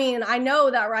 I mean, I know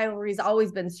that rivalry's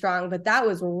always been strong, but that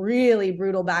was really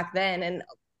brutal back then. And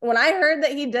when I heard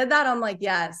that he did that, I'm like,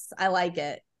 yes, I like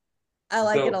it. I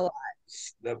like it a lot.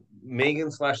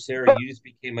 Megan/Sarah, you just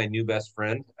became my new best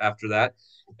friend after that.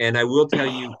 And I will tell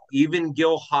you, even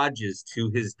Gil Hodges, to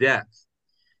his death,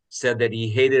 said that he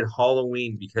hated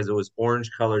Halloween because it was orange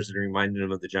colors and reminded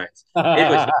him of the Giants.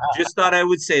 Anyways, just thought I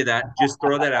would say that. Just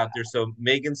throw that out there. So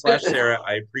Megan/Sarah,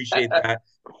 I appreciate that.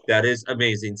 That is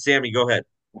amazing. Sammy, go ahead.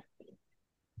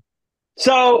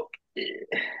 So, to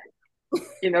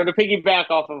piggyback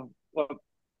off of what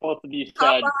both of you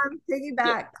said.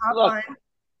 Piggyback. On.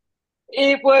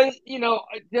 It was,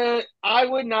 I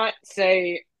would not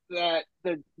say that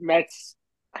the Mets.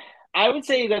 I would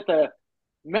say that the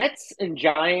Mets and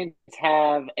Giants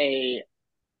have a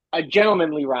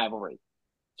gentlemanly rivalry,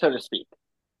 so to speak,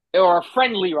 or a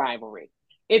friendly rivalry.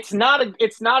 It's not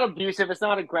abusive, it's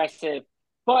not aggressive,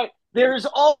 but there's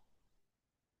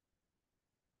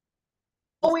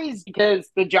always, because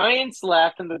the Giants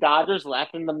left and the Dodgers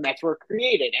left and the Mets were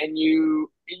created, and you're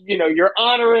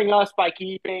honoring us by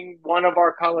keeping one of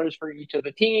our colors for each of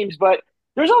the teams, but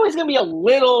there's always going to be a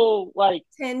little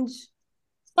tinge.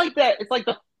 It's like that. It's like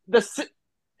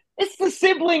it's the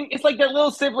sibling. It's like that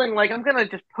little sibling. Like, I'm gonna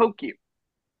just poke you.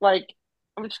 Like,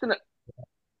 I'm just gonna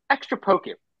extra poke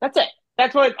you. That's it.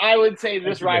 That's what I would say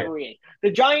this rivalry is.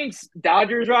 The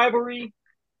Giants-Dodgers rivalry.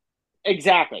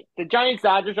 Exactly. The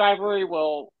Giants-Dodgers rivalry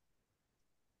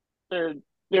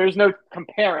there's no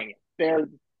comparing it.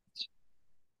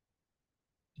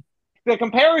 The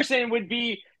comparison would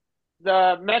be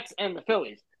the Mets and the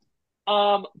Phillies.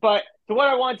 But to what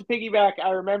I wanted to piggyback, I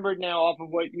remembered now off of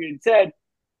what you had said.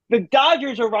 The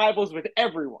Dodgers are rivals with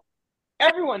everyone.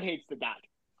 Everyone hates the Dodgers.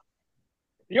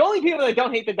 The only people that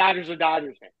don't hate the Dodgers are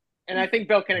Dodgers fans. And I think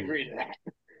Bill can agree to that.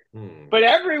 But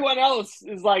everyone else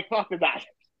is like, fuck the Dodgers.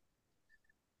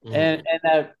 And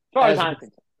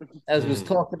as was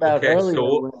talked about earlier.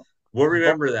 So we'll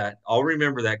remember that. I'll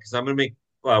remember that because I'm going to make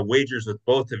wagers with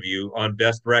both of you on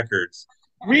best records.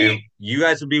 You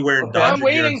guys will be wearing Dodger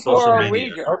gear on social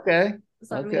media. Okay.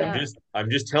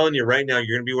 I'm just telling you right now,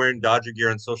 you're going to be wearing Dodger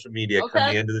gear on social media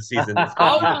come the end of the season. It's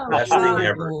going to be the best thing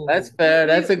ever. That's fair.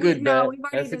 That's a good bet. We've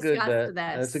already discussed this.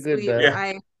 That's a good bet.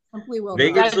 I completely will.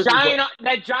 That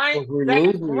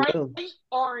bright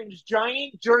orange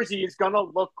giant jersey is going to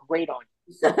look great on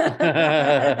you.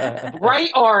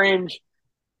 Bright orange,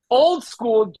 old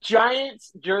school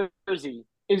Giants jersey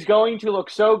is going to look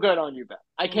so good on you, Ben.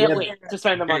 I can't wait to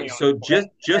spend the money on it. So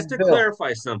just to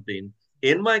clarify something,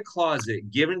 in my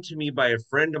closet, given to me by a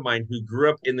friend of mine who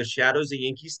grew up in the shadows of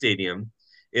Yankee Stadium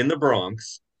in the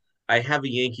Bronx, I have a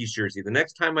Yankees jersey. The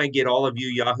next time I get all of you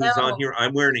Yahoos on here,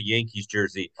 I'm wearing a Yankees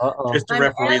jersey just to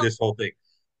referee this whole thing.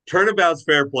 Turnabout's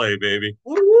fair play, baby.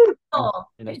 Woo!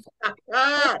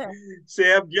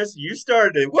 Sam, you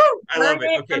started it. Woo! I love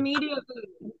it. Okay. Immediately.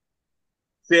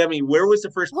 Sammy, where was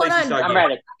the first place you saw I'm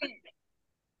ready.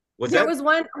 There was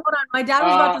one. Hold on, my dad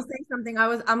was about to say something.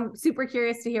 I'm super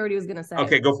curious to hear what he was going to say.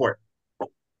 Okay, go for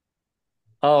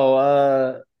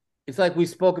it. It's like we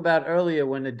spoke about earlier.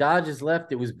 When the Dodgers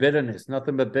left, it was bitterness,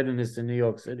 nothing but bitterness in New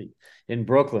York City, in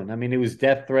Brooklyn. I mean, it was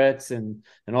death threats and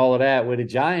all of that. With the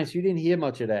Giants, you didn't hear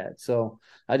much of that. So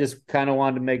I just kind of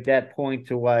wanted to make that point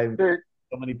to why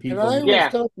so many people.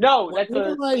 Whenever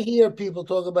I hear people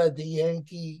talk about the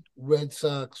Yankee-Red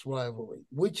Sox rivalry,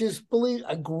 which is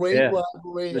a great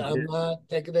rivalry. I'm not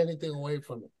taking anything away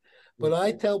from it. But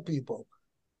I tell people,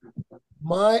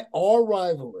 our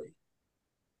rivalry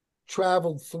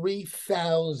traveled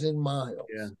 3,000 miles.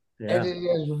 Yeah. And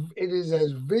it is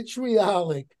as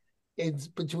vitriolic it's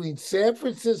between San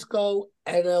Francisco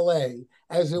and LA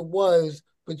as it was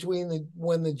between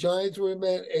when the Giants were in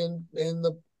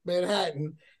the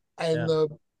Manhattan and the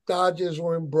Dodgers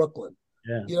were in Brooklyn.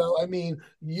 Yeah. You know, I mean,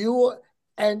 you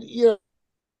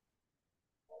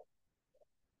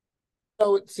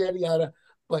know, it's yada yada,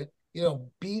 but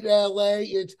beat LA.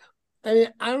 I mean,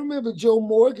 I remember Joe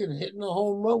Morgan hitting a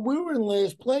home run. We were in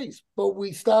last place, but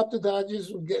we stopped the Dodgers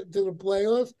from getting to the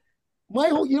playoffs. My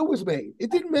whole year was made.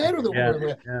 It didn't matter that we were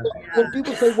there. When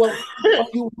people say, "Well, are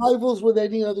you rivals with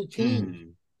any other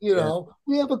team?"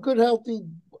 We have a good, healthy,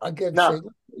 against say,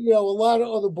 a lot of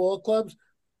other ball clubs.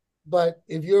 But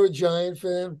if you're a Giant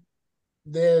fan,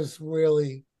 there's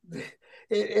really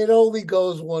it only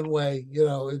goes one way.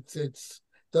 It's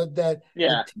that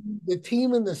the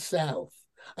team in the South.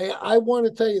 I want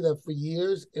to tell you that for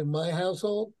years in my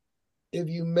household, if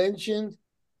you mentioned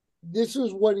this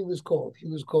is what he was called. He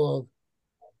was called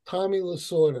Tommy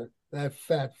Lasorda, that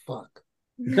fat fuck.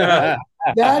 That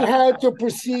had to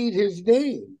precede his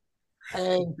name.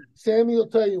 And Sammy will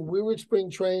tell you, we were at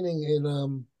spring training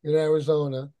in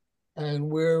Arizona, and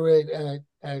we're at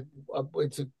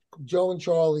it's a Joe and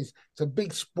Charlie's. It's a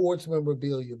big sports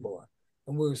memorabilia bar,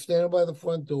 and we were standing by the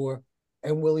front door,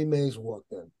 and Willie Mays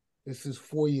walked in. This is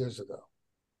 4 years ago,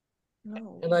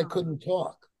 and I couldn't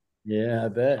talk. Yeah, I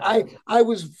bet. I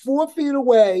was 4 feet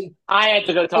away. I had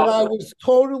to go talk. And I was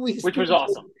totally, which was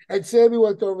awesome. And Sammy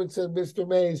went over and said, "Mr.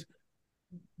 Mays,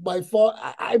 my fault."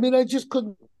 I mean, I just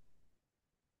couldn't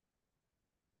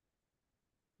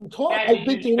talk. I've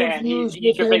been to interviews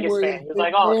with him where he's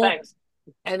like, "Oh, thanks."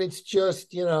 And it's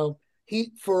just,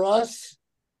 for us,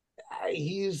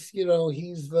 he's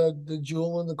the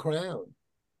jewel in the crown,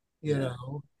 you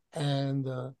know. And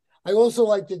I also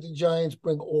like that the Giants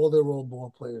bring all their old ball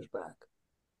players back.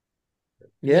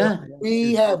 Yeah,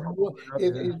 we have.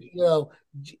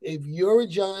 If you're a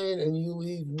Giant and you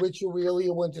leave, Rich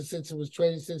Aurelia went to Cincinnati, was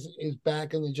traded since is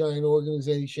back in the Giant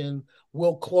organization.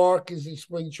 Will Clark is the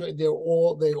spring trade. They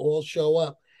all show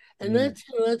up, and that's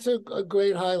a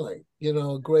great highlight.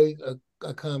 A great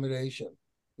accommodation.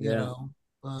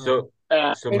 So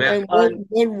Matt,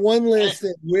 and one last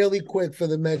thing, really quick for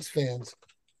the Mets fans.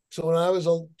 So when I was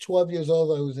 12 years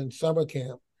old, I was in summer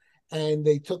camp, and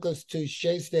they took us to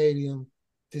Shea Stadium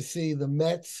to see the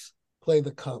Mets play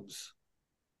the Cubs.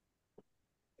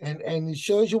 And it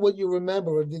shows you what you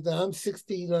remember. I'm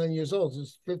 69 years old. This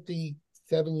was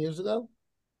 57 years ago.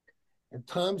 And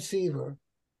Tom Seaver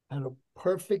had a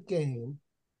perfect game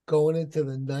going into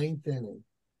the ninth inning.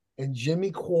 And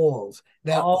Jimmy Qualls.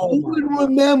 Now, who would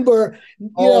remember?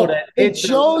 It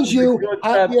shows you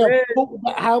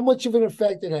how much of an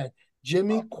effect it had.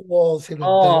 Jimmy Qualls hit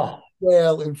a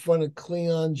trail in front of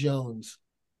Cleon Jones.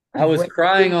 I was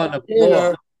crying on the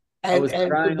floor.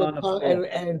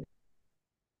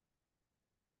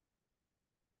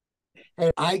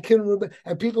 And I can remember,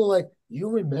 and people are like, "You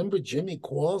remember Jimmy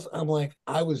Qualls?" I'm like,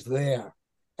 I was there.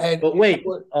 But wait,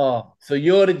 so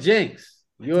you're the jinx.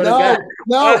 You're the guy.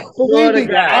 No, believe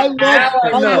me, I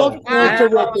love Tom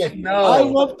Terrific. I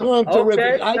love Tom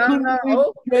Terrific. I couldn't believe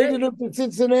he traded him to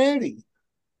Cincinnati.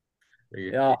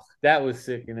 Yeah, that was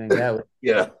sickening. That was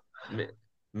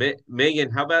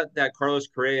Megan, how about that Carlos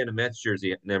Correa in a Mets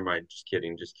jersey? Never mind. Just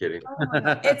kidding.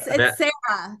 It's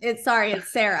Sarah. It's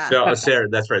Sarah. No, Sarah.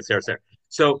 That's right, Sarah.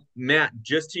 So, Matt,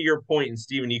 just to your point, and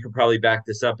Stephen, you could probably back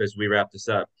this up as we wrap this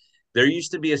up. There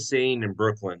used to be a saying in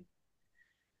Brooklyn,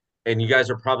 and you guys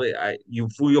are probably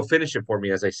you'll finish it for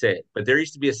me as I say it. But there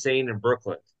used to be a saying in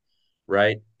Brooklyn,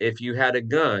 right? If you had a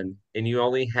gun and you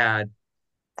only had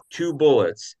 2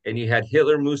 bullets, and you had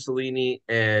Hitler, Mussolini,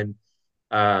 and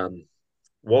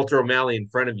Walter O'Malley in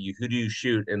front of you, who do you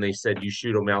shoot? And they said you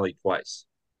shoot O'Malley twice.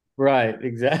 Right,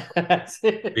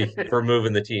 exactly. For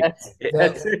moving the team.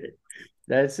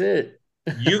 That's it.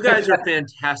 You guys are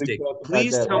fantastic.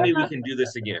 Please tell me we can do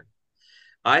this again.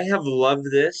 I have loved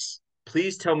this.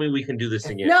 Please tell me we can do this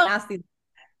again. No.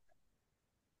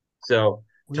 So,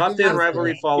 Top 10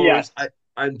 Rivalry followers,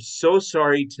 I'm so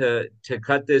sorry to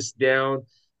cut this down.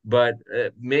 But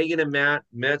Megan and Matt,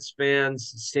 Mets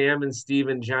fans, Sam and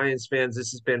Stephen, Giants fans,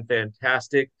 this has been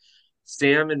fantastic.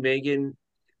 Sam and Megan,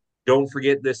 don't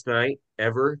forget this night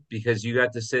ever, because you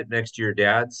got to sit next to your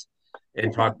dads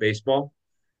and talk baseball.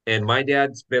 And my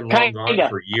dad's been long gone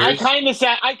for years. I kind of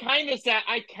sat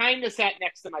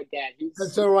next to my dad.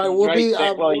 That's all right. We'll be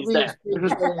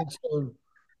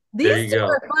These two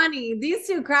are funny. These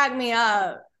two crack me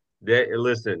up. They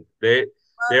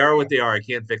are what they are. I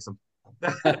can't fix them.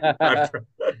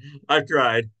 I've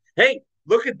tried. Hey,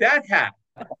 look at that hat.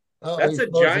 That's a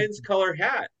Giants color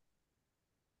hat.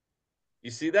 You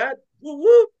see that? Woo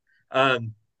woo.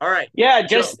 All right. Yeah,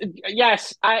 So,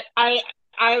 yes.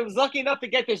 I was lucky enough to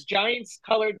get this Giants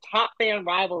colored Top Fan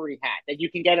Rivalry hat that you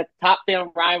can get at What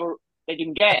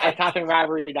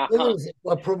topfanrivalry.com. is it?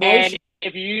 A And promotion?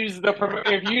 if you use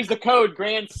the code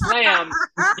Grand Slam,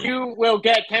 you will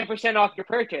get 10% off your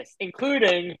purchase,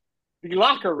 including the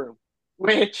locker room,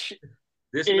 which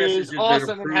this message is has been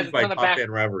awesome and has approved a by ton of Top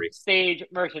Fan Rivalry. backstage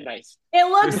merchandise. It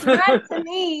looks red to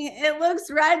me. It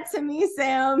looks red to me,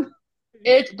 Sam.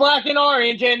 It's black and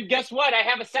orange, and guess what? I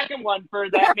have a second one for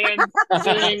that man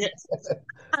sitting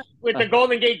with the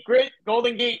Golden Gate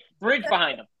Bridge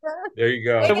behind him. There you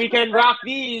go. So we can rock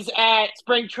these at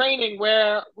spring training,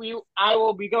 where I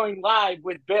will be going live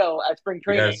with Bill at spring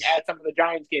training Yes. at some of the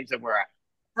Giants games that we're at.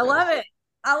 I love it.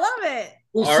 I love it.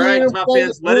 We'll All see right, you Top play,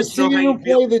 fans, let we'll us know see how you you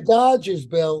feel. play the Dodgers,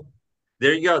 Bill.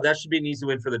 There you go. That should be an easy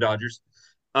win for the Dodgers.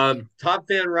 Top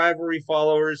Fan Rivalry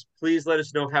followers, please let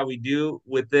us know how we do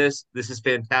with this. This is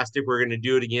fantastic. We're going to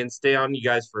do it again. Stay on, you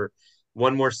guys, for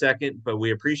one more second, but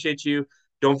we appreciate you.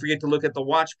 Don't forget to look at the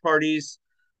watch parties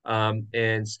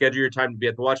and schedule your time to be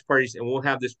at the watch parties, and we'll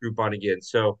have this group on again.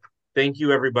 So thank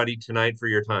you, everybody, tonight for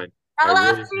your time. I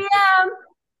really appreciate it.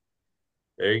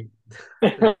 There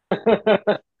you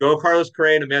go. Carlos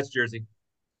Correa in a Mets jersey.